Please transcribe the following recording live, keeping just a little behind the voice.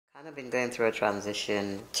I've been going through a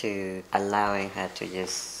transition to allowing her to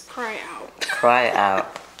just cry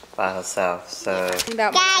out for herself. So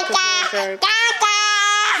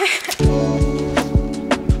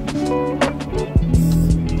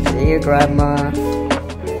see you, Grandma.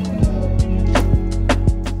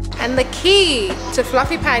 And the key to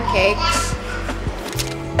fluffy pancakes,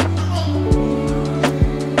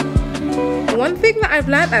 one thing that I've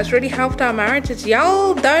learned that's really helped our marriage is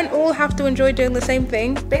y'all don't all have to enjoy doing the same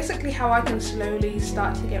thing. Basically how I can slowly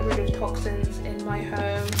start to get rid of toxins in my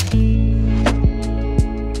home.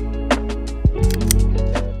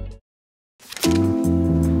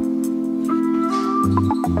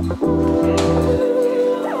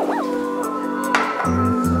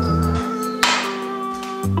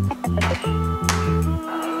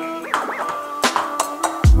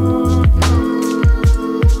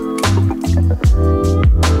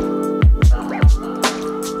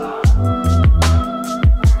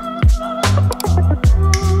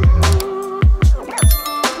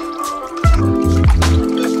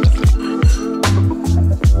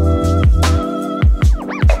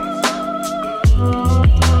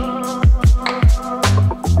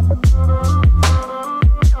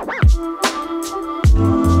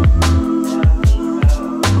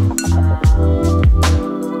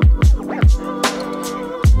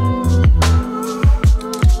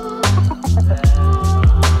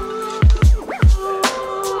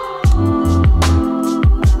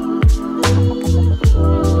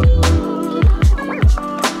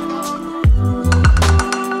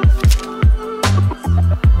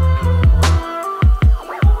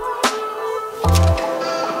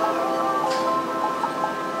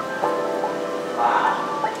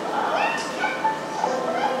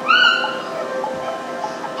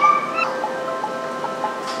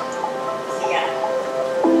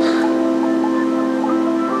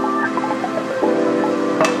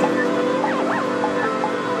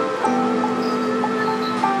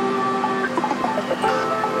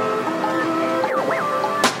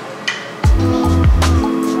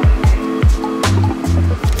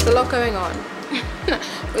 Going on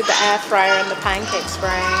with the air fryer and the pancake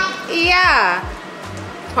spraying. Yeah,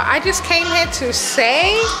 but I just came here to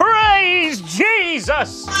say praise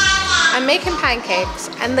Jesus. I'm making pancakes,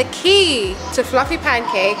 and the key to fluffy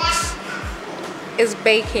pancakes is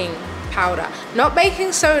baking powder, not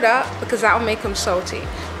baking soda, because that will make them salty,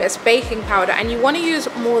 but it's baking powder. And you want to use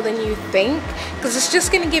more than you think, because it's just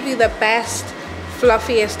going to give you the best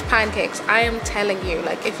fluffiest pancakes. I am telling you,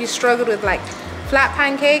 like, if you struggled with like flat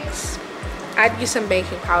pancakes, add you some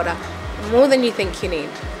baking powder, more than you think you need.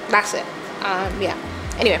 That's it. Yeah,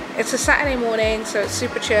 anyway, it's a Saturday morning, so it's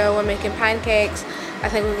super chill. We're making pancakes. I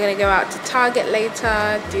think we're gonna go out to Target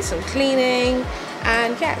later, do some cleaning,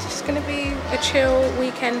 and yeah, it's just gonna be a chill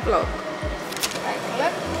weekend vlog. Right,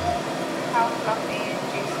 look how fluffy and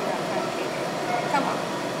juicy that pancake is. Come on.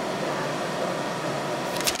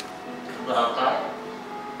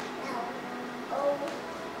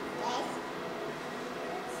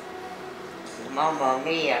 Mamma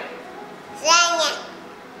mia.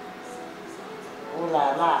 Ooh la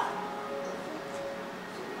la.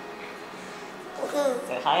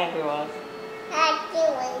 Say hi, everyone. Hi,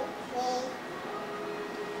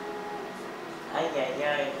 ay, ay,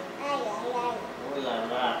 ay. Ooh la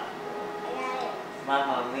la.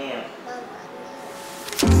 Mamma mia.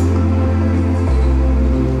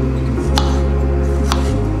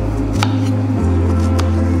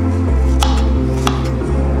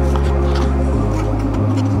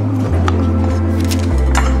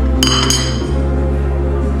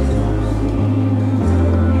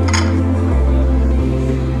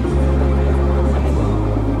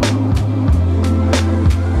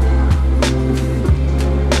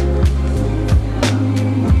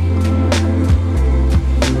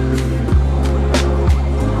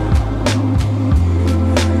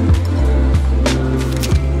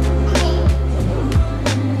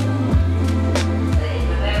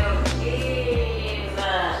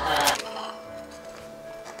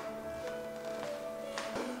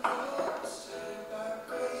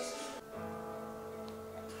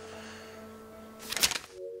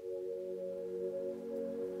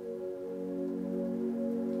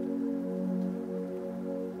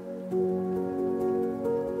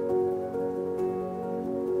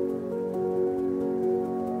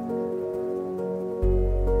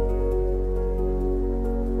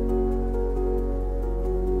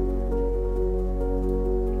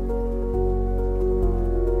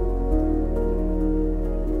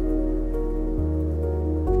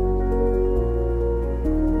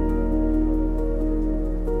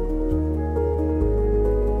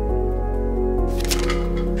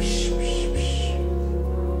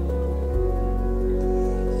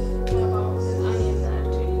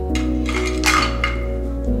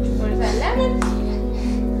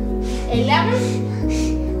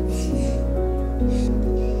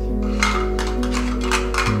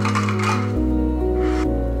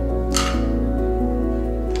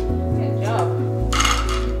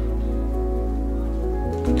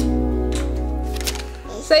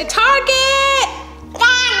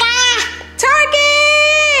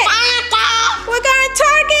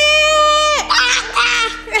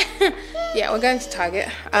 we're going to Target.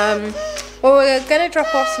 Well, we're gonna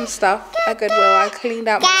drop off some stuff at Goodwill. I cleaned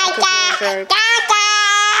out my wardrobe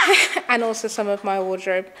and also some of my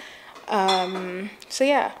wardrobe. So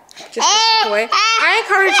yeah, just away. I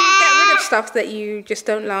encourage you to get rid of stuff that you just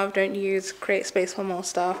don't love, don't use, create space for more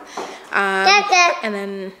stuff. And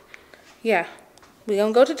then yeah, we're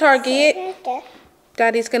gonna go to Target.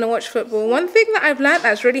 Daddy's gonna watch football. One thing that I've learned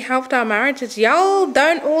that's really helped our marriage is y'all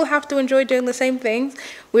don't all have to enjoy doing the same things.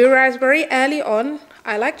 We realized very early on,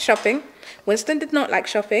 I liked shopping. Winston did not like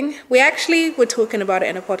shopping. We actually were talking about it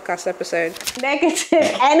in a podcast episode.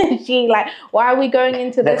 Negative energy, like why are we going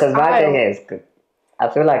into this Because my thing is, I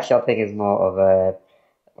feel like shopping is more of a,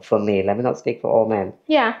 for me, let me not speak for all men.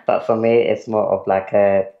 Yeah. But for me, it's more of like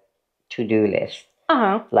a to-do list.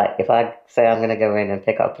 Like if I say I'm going to go in and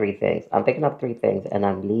pick up 3 things, I'm picking up 3 things and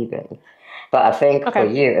I'm leaving. But I think for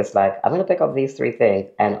you, it's like, I'm going to pick up these 3 things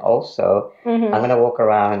and also I'm going to walk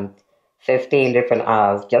around 15 different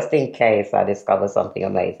aisles just in case I discover something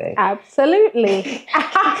amazing. Absolutely.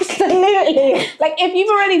 Absolutely. Like if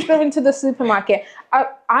you've already driven to the supermarket,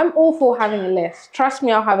 I'm all for having a list. Trust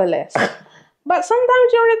me, I'll have a list. But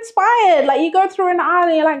sometimes you're inspired. Like you go through an aisle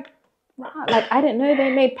and you're like, I didn't know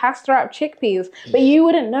they made pasta out of chickpeas. But you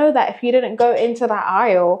wouldn't know that if you didn't go into that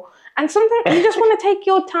aisle. And sometimes you just want to take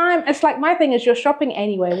your time. It's like my thing is you're shopping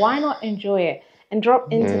anyway. Why not enjoy it and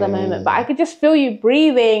drop into the moment? But I could just feel you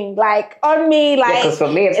breathing like on me. Like, yeah, for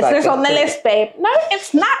me, it's like this on the list, babe? No,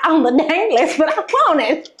 it's not on the dang list, but I want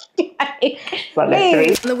it.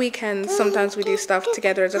 On the weekends, sometimes we do stuff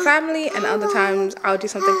together as a family, and other times I'll do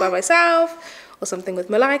something by myself or something with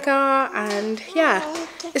Malika. And yeah,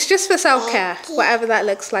 it's just for self-care, whatever that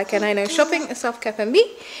looks like. And I know shopping is self-care for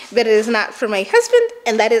me, but it is not for my husband,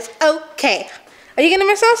 and that is okay. Are you gonna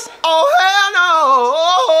miss us? Oh hell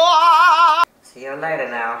no! See you later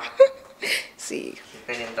now. See. You've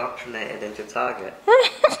been indoctrinated into Target.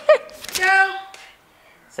 Go.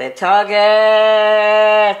 Say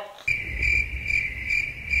Target!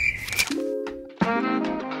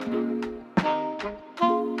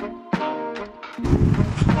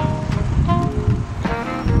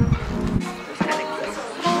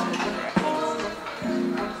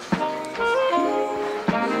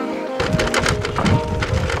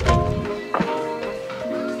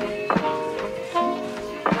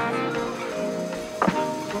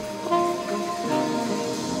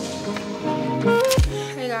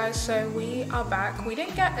 So we are back. We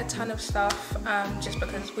didn't get a ton of stuff just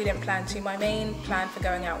because we didn't plan to. My main plan for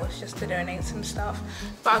going out was just to donate some stuff,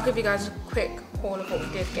 but I'll give you guys a quick haul of what we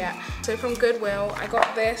did get. So from Goodwill, I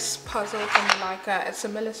got this puzzle from Malika. It's a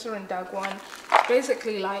Melissa and Doug one. It's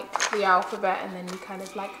basically like the alphabet, and then you kind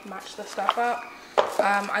of like match the stuff up.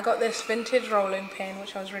 I got this vintage rolling pin,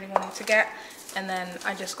 which I was really wanting to get, and then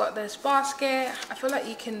I just got this basket. I feel like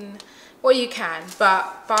you can, well, you can,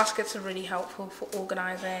 but baskets are really helpful for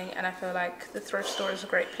organizing, and I feel like the thrift store is a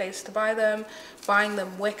great place to buy them. Buying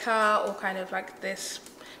them wicker or kind of like this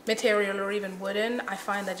material or even wooden, I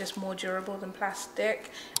find they're just more durable than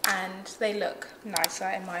plastic, and they look nicer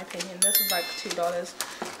in my opinion. This was like $2.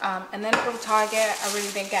 And then from Target, I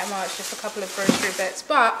really didn't get much, just a couple of grocery bits,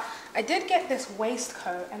 but I did get this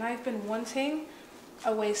waistcoat, and I've been wanting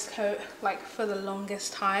a waistcoat like for the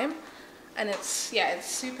longest time. And it's, yeah, it's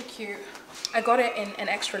super cute. I got it in an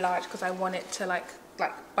extra large because I want it to like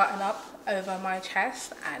button up over my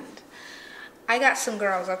chest, and I got some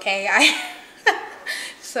girls, okay?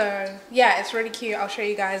 So yeah, it's really cute. I'll show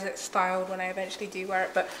you guys it styled when I eventually do wear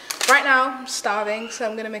it, but right now I'm starving, so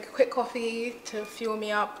I'm gonna make a quick coffee to fuel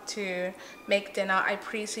me up to make dinner. I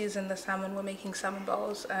pre-seasoned the salmon. We're making salmon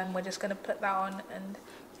bowls, and we're just gonna put that on, and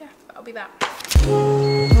yeah, that'll be that.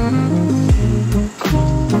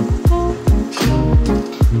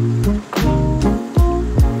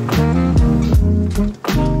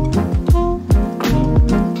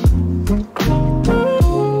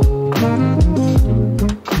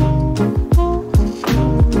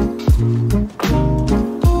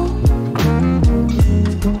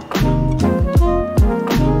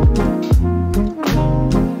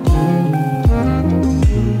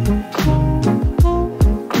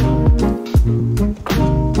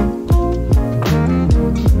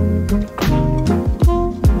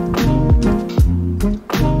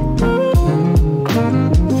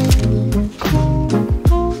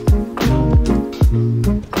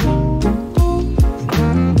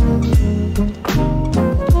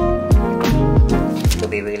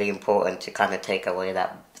 To kind of take away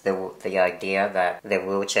that the idea that the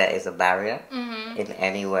wheelchair is a barrier in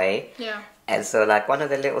any way. Yeah. And so like one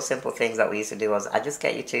of the little simple things that we used to do was I just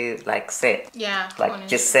get you to like sit. Yeah. Like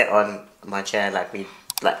just sit on my chair, like we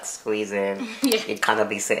like squeezing. Yeah. He'd kind of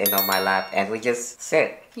be sitting on my lap and we just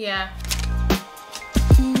sit. Yeah.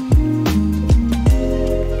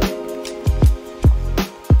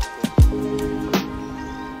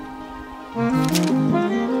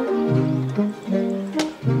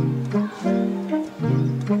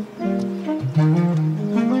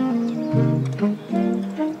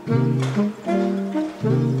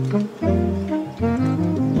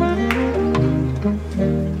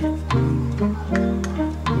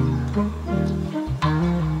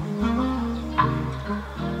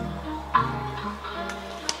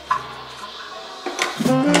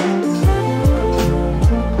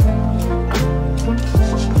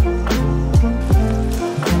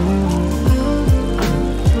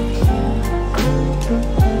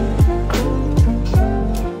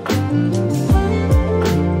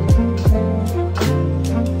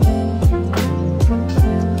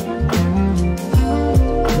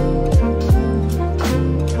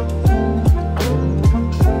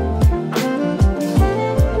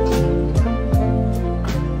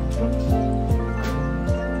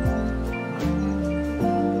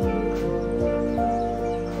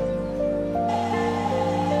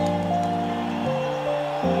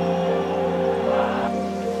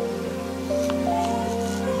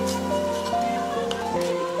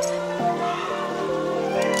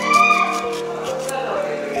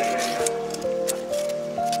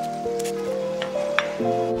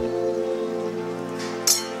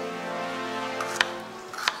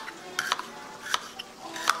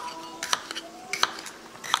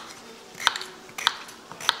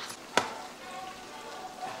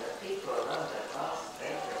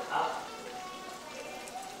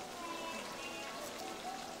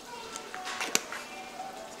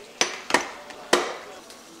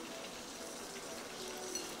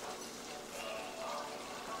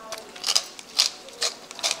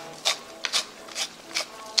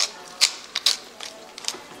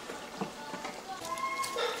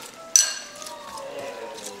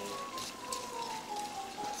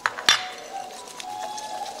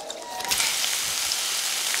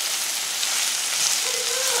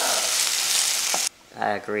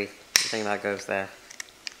 I agree. I think that goes there.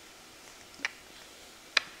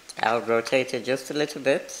 I'll rotate it just a little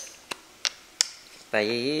bit. But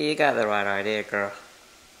you got the right idea, girl.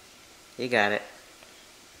 You got it.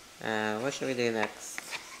 What should we do next?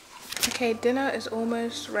 Okay, dinner is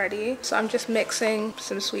almost ready. So I'm just mixing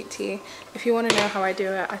some sweet tea. If you want to know how I do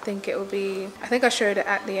it, I think I showed it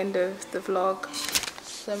at the end of the vlog.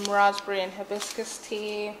 Some raspberry and hibiscus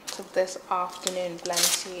tea to this afternoon blend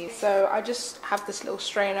tea. So I just have this little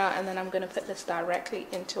strainer and then I'm gonna put this directly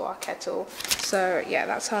into our kettle. So yeah,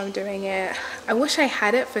 that's how I'm doing it. I wish I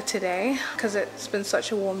had it for today because it's been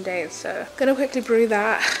such a warm day. So gonna quickly brew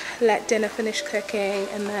that, let dinner finish cooking,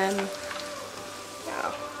 and then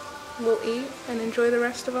yeah, we'll eat and enjoy the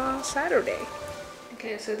rest of our Saturday.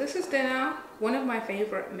 Okay, so this is dinner, one of my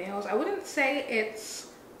favorite meals. I wouldn't say it's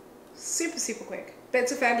super quick, but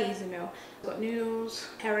it's a fairly easy meal. I've got noodles,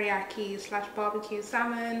 teriyaki / barbecue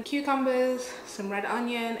salmon, cucumbers, some red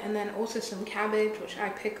onion, and then also some cabbage, which I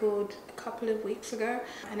pickled a couple of weeks ago,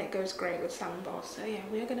 and it goes great with salmon balls. So yeah,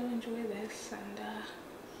 we're gonna enjoy this, and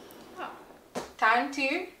time to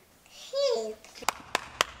eat.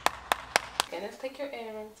 Okay, let's take your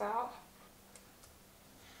earrings out.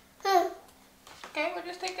 Okay, we're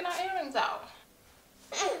just taking our earrings out.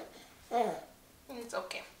 It's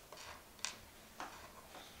okay.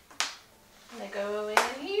 They go in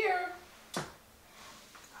here.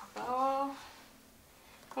 Oh,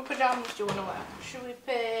 what pajamas do you want to wear? Should we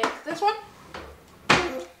pick this one?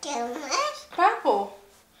 Purple.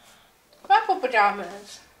 Purple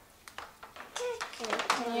pajamas.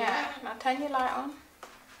 Yeah, now turn your light on.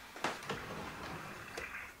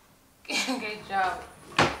 Good job.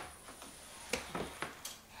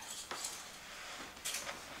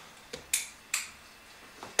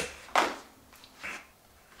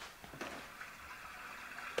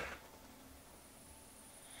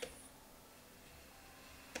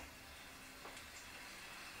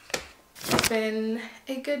 Been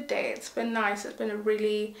a good day. It's been nice. It's been a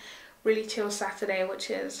really chill Saturday, which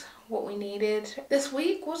is what we needed. This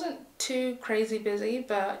week wasn't too crazy busy,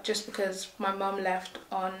 but just because my mum left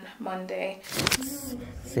on Monday.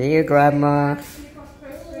 See you, Grandma.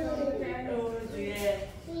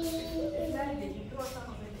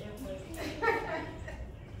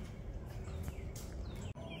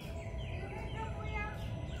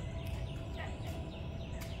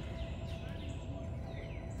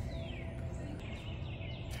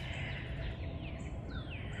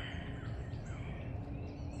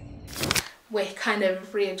 We're kind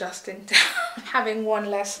of readjusting to having one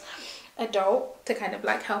less adult to kind of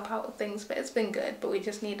like help out with things, but it's been good. But we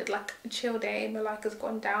just needed like a chill day. Malika's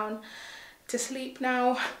gone down to sleep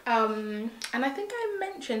now, and I think I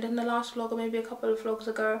mentioned in the last vlog, or maybe a couple of vlogs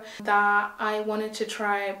ago, that I wanted to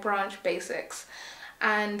try Branch Basics,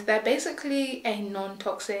 and they're basically a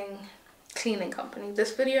non-toxic cleaning company.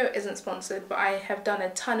 This video isn't sponsored, but I have done a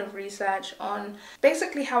ton of research on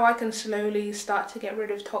basically how I can slowly start to get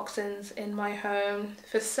rid of toxins in my home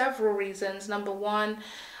for several reasons. Number one,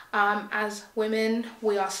 as women,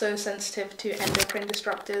 we are so sensitive to endocrine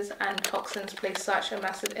disruptors, and toxins play such a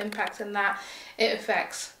massive impact in that. It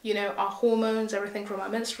affects, you know, our hormones, everything from our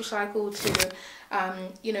menstrual cycle to,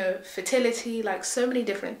 you know, fertility, like so many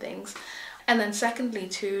different things. And then secondly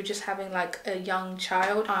too, just having like a young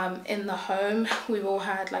child in the home, we've all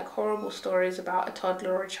had like horrible stories about a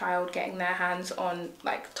toddler or a child getting their hands on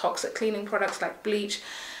like toxic cleaning products like bleach,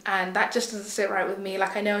 and that just doesn't sit right with me.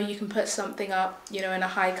 Like, I know you can put something up, you know, in a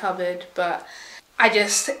high cupboard, but I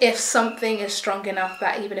just, if something is strong enough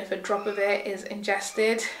that even if a drop of it is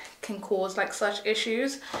ingested can cause like such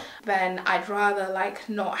issues, then I'd rather like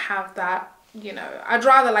not have that. You know, I'd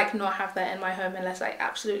rather like not have that in my home unless I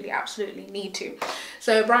absolutely need to.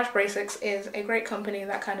 So Branch Basics is a great company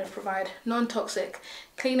that kind of provide non-toxic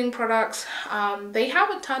cleaning products. They have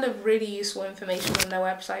a ton of really useful information on their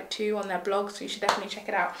website too, on their blog, so you should definitely check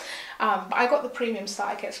it out. But I got the premium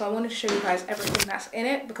starter kit, so I want to show you guys everything that's in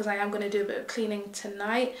it, because I am going to do a bit of cleaning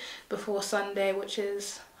tonight before Sunday, which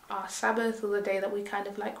is our Sabbath, or the day that we kind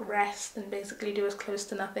of like rest and basically do as close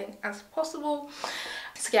to nothing as possible.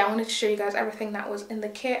 So yeah, I wanted to show you guys everything that was in the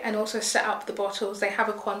kit, and also set up the bottles. They have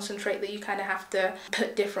a concentrate that you kind of have to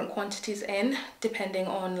put different quantities in depending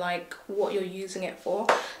on like what you're using it for.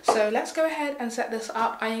 So let's go ahead and set this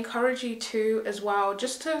up. I encourage you to as well,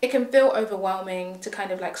 just to, it can feel overwhelming to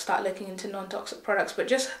kind of like start looking into non-toxic products, but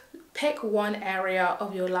just pick one area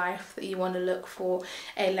of your life that you want to look for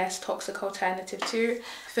a less toxic alternative to.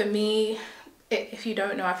 For me, if you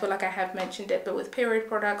don't know, I feel like I have mentioned it, but with period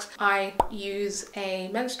products, I use a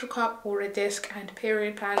menstrual cup or a disc and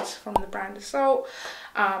period pads from the brand Assault,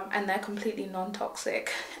 and they're completely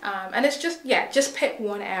non-toxic. And it's just, yeah, just pick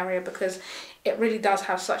one area, because it really does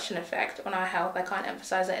have such an effect on our health. I can't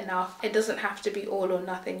emphasize it enough. It doesn't have to be all or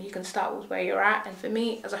nothing. You can start with where you're at. And for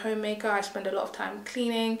me, as a homemaker, I spend a lot of time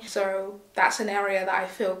cleaning. So that's an area that I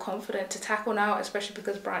feel confident to tackle now, especially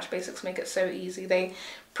because Branch Basics make it so easy. They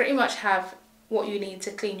pretty much have what you need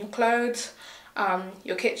to clean your clothes,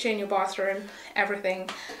 your kitchen, your bathroom, everything.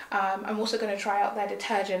 I'm also going to try out their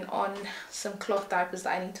detergent on some cloth diapers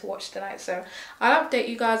that I need to wash tonight, so I'll update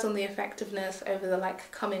you guys on the effectiveness over the like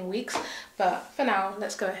coming weeks. But for now,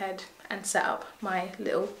 let's go ahead and set up my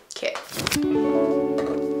little kit.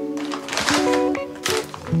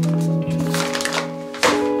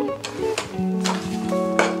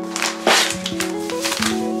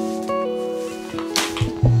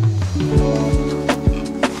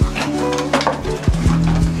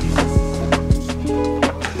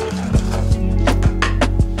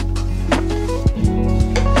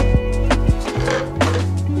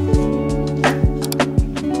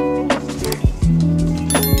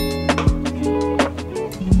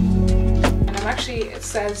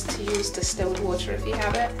 Says to use distilled water if you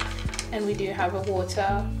have it, and we do have a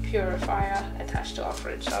water purifier attached to our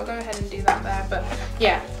fridge, so I'll go ahead and do that there. But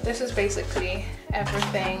yeah, this is basically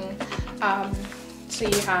everything. So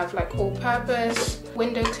you have like all-purpose,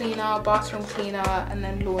 window cleaner, bathroom cleaner, and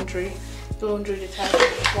then laundry detergent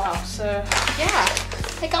as well. So yeah,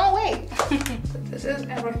 I can't wait. So this is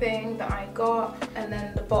everything that I got, and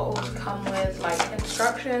then the bottles come with like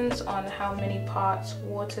instructions on how many parts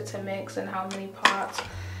water to mix and how many parts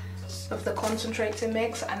of the concentrate to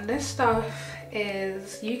mix. And this stuff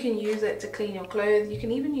is, you can use it to clean your clothes, you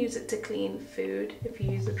can even use it to clean food if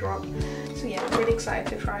you use a drop. So yeah, I'm really excited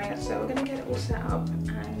to try it. So we're gonna get it all set up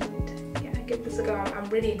and yeah, give this a go. I'm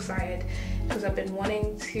really excited because I've been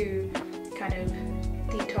wanting to kind of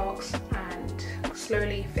detox and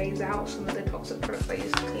slowly phase out some of the toxic products I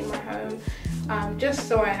use to clean my home, just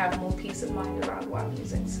so I have more peace of mind around what I'm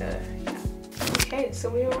using. So yeah. Okay, so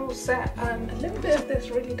we are all set. A little bit of this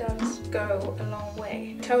really does go a long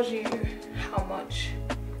way. It tells you how much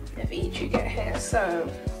of each you get here. So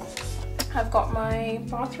I've got my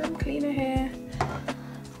bathroom cleaner here.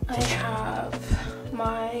 I have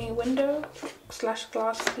my window /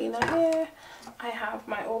 glass cleaner here. I have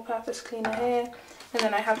my all-purpose cleaner here. And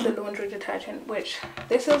then I have the laundry detergent, which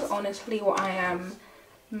this is honestly what I am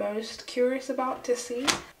most curious about to see,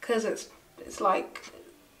 because it's like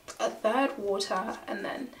a third water and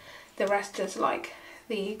then the rest is like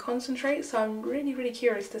the concentrate. So I'm really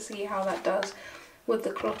curious to see how that does with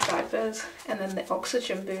the cloth diapers, and then the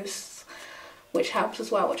oxygen boosts which helps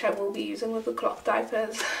as well, which I will be using with the cloth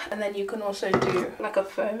diapers. And then you can also do like a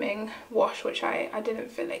foaming wash, which I didn't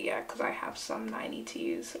fill it yet because I have some that I need to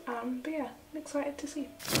use. But yeah, I'm excited to see.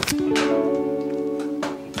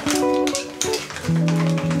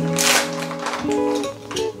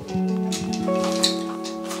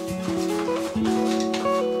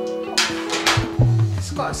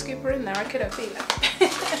 It's got a scooper in there, I couldn't feel it.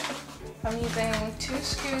 I'm using 2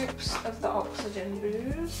 scoops of the oxygen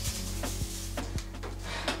boost.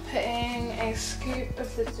 Putting a scoop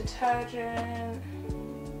of the detergent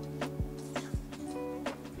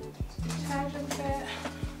bit.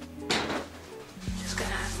 Just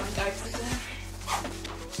gonna add my diapers in.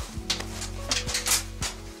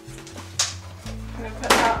 I'm gonna put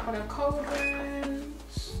that on a cold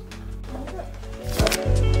rinse.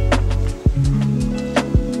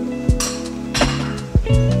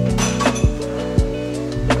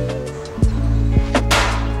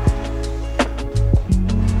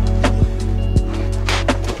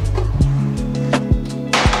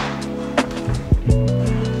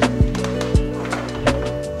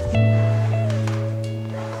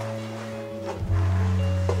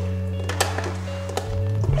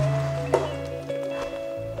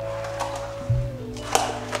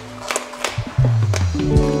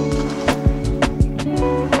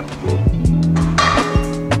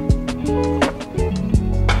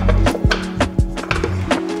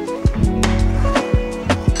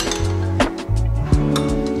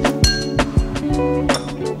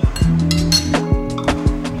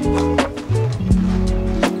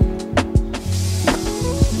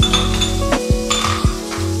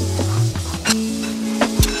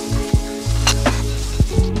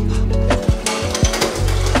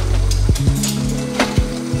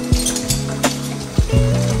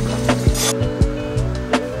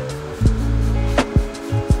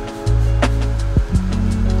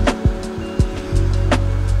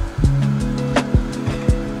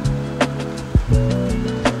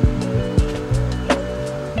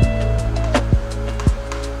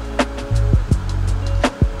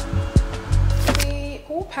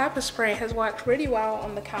 Pepper spray has worked really well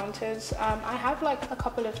on the counters. I have like a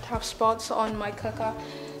couple of tough spots on my cooker,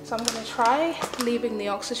 so I'm going to try leaving the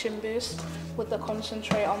oxygen boost with the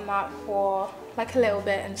concentrate on that for like a little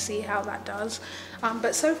bit and see how that does.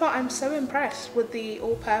 But so far I'm so impressed with the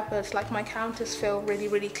all-purpose. Like my counters feel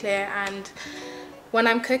really clear, and when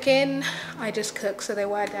I'm cooking I just cook so they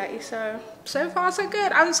were dirty. So far so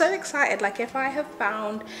good. I'm so excited. Like if I have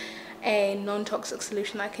found a non-toxic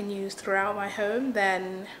solution I can use throughout my home,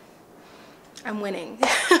 then I'm winning.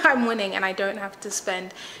 I'm winning, and I don't have to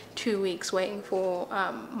spend 2 weeks waiting for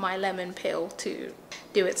my lemon pill to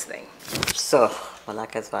do its thing. So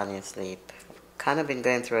Malaka's finally asleep. Kind of been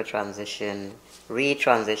going through a transition,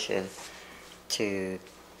 re-transition to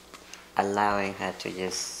allowing her to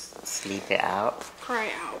just sleep it out. Cry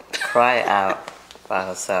out. Cry out by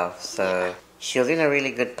herself. So she was in a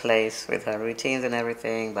really good place with her routines and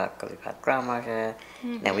everything, but because we've had grandma here,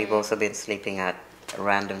 and we've also been sleeping at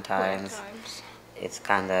random times. It's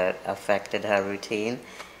kind of affected her routine.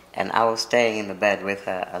 And I was staying in the bed with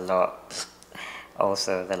her a lot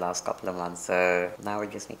also the last couple of months. So now we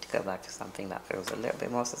just need to go back to something that feels a little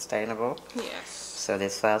bit more sustainable. Yes. So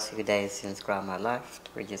this first few days since grandma left,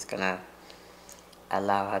 we're just going to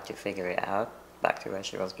allow her to figure it out, back to where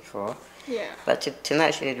she was before. Yeah. But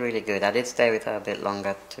tonight she did really good. I did stay with her a bit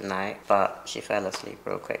longer tonight, but she fell asleep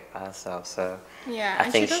real quick by herself. So yeah,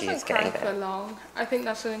 I think she she's getting for there. long. I think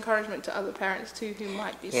that's an encouragement to other parents too who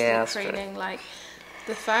might be Yeah, sleep training. Like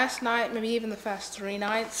the first night, maybe even the first 3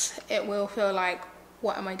 nights, it will feel like,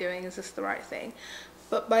 what am I doing? Is this the right thing?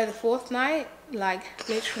 But by the 4th night, like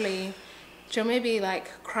literally, she'll maybe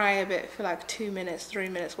like cry a bit for like 2 minutes, 3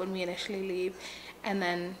 minutes when we initially leave, and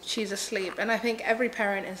then she's asleep. And I think every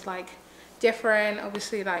parent is like different.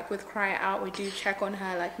 Obviously, like with Cry Out, we do check on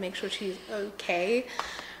her, like make sure she's okay.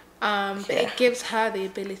 But it gives her the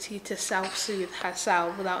ability to self-soothe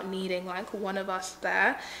herself without needing like one of us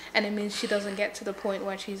there. And it means she doesn't get to the point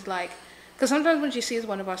where she's like, because sometimes when she sees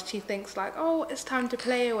one of us, she thinks like, oh, it's time to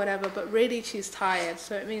play or whatever, but really she's tired.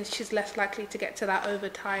 So it means she's less likely to get to that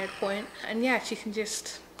overtired point. And yeah, she can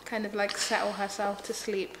just kind of like settle herself to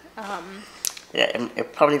sleep. Yeah,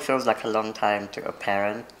 it probably feels like a long time to a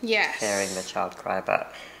parent hearing the child cry,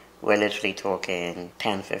 but we're literally talking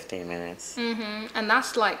 10-15 minutes. And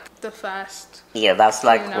that's like the first. Yeah, that's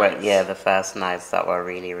like the first nights that were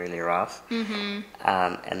really rough. And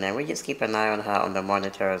then we just keep an eye on her on the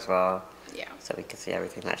monitor as well. Yeah. So we can see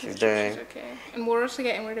everything that she's doing. She's okay. And we're also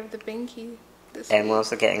getting rid of the binky this week. And week. we're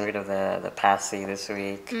also getting rid of the passy this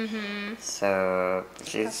week. So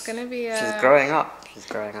she's that's gonna be she's growing up. She's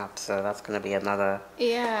growing up, so that's gonna be another.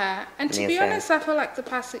 Yeah, and to be honest, I feel like the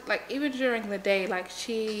past, like even during the day, like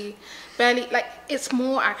she barely, like it's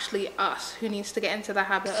more actually us who needs to get into the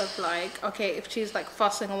habit of like, okay, if she's like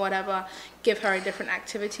fussing or whatever, give her a different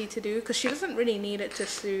activity to do, because she doesn't really need it to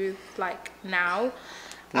soothe like now.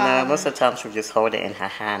 No, most of the time she'll just hold it in her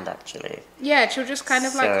hand actually. Yeah, she'll just kind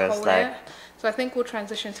of like hold like, it. So I think we'll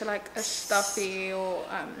transition to like a stuffy or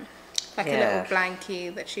like a little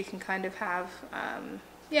blankie that she can kind of have.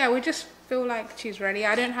 Yeah, we just feel like she's ready.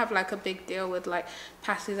 I don't have like a big deal with like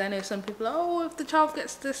passies. I know some people are, oh, if the child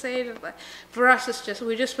gets to this age, like, for us it's just,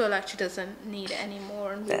 we just feel like she doesn't need it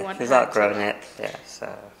anymore, and we want she's her outgrown to, it. Yeah,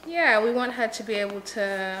 so yeah, we want her to be able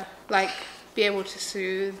to like be able to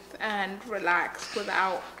soothe and relax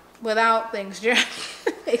without things during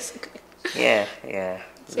basically. Yeah.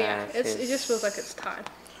 So yeah, it just feels like it's time.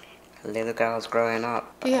 Little girl's growing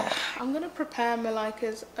up. Yeah, I'm gonna prepare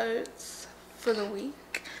Malika's oats for the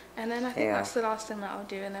week, and then I think that's the last thing that I'll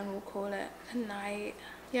do, and then we'll call it a night.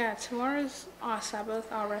 Yeah, tomorrow's our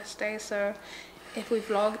Sabbath, our rest day, so if we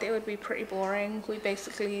vlogged, it would be pretty boring. We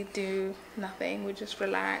basically do nothing. We just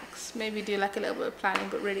relax, maybe do like a little bit of planning,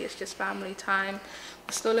 but really it's just family time.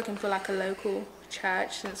 We're still looking for like a local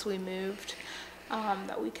church since we moved,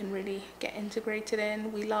 that we can really get integrated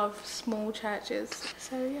in. We love small churches.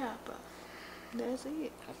 So yeah, but there's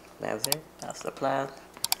it. That's it. That's the plan.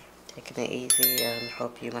 Taking it easy, and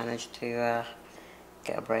hope you manage to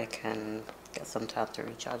get a break and get some time to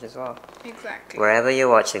recharge as well. Exactly. Wherever you're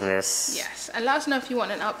watching this. Yes, and let us know if you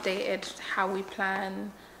want an updated how we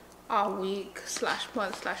plan our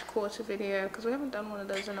week/month/quarter video, because we haven't done one of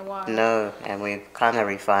those in a while. No, and we've kind of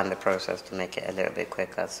refined the process to make it a little bit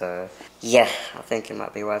quicker, so yeah, I think it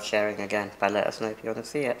might be worth sharing again, but let us know if you want to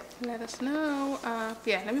see it. Let us know.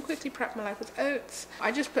 Yeah, let me quickly prep Malika's oats.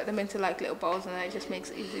 I just put them into like little bowls, and then it just makes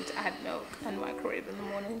it easy to add milk and microwave in the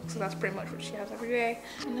morning, so that's pretty much what she has every day,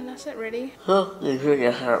 and then that's it really. Oh, you should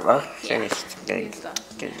get hurt, bro. Yeah,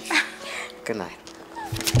 Good. Good night.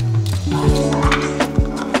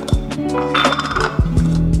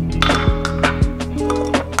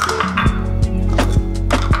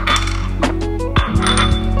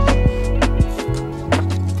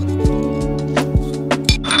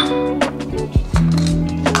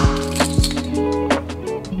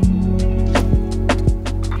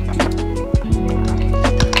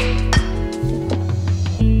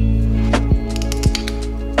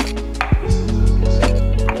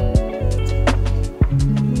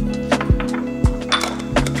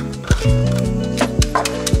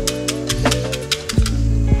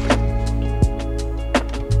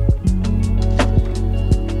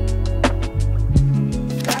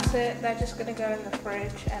 They're just gonna go in the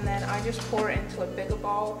fridge, and then I just pour it into a bigger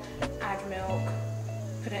bowl, add milk,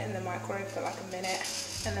 put it in the microwave for like a minute,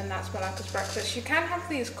 and then that's Malika's breakfast. You can have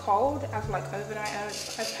these cold as like overnight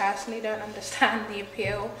oats. I personally don't understand the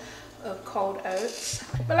appeal of cold oats.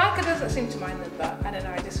 Malika doesn't seem to mind them, but I don't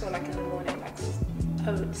know, I just feel like in the morning like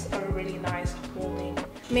oats are a really nice warming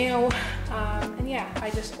meal. And yeah, I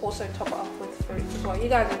just also top it off with fruit as well. You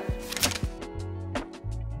guys are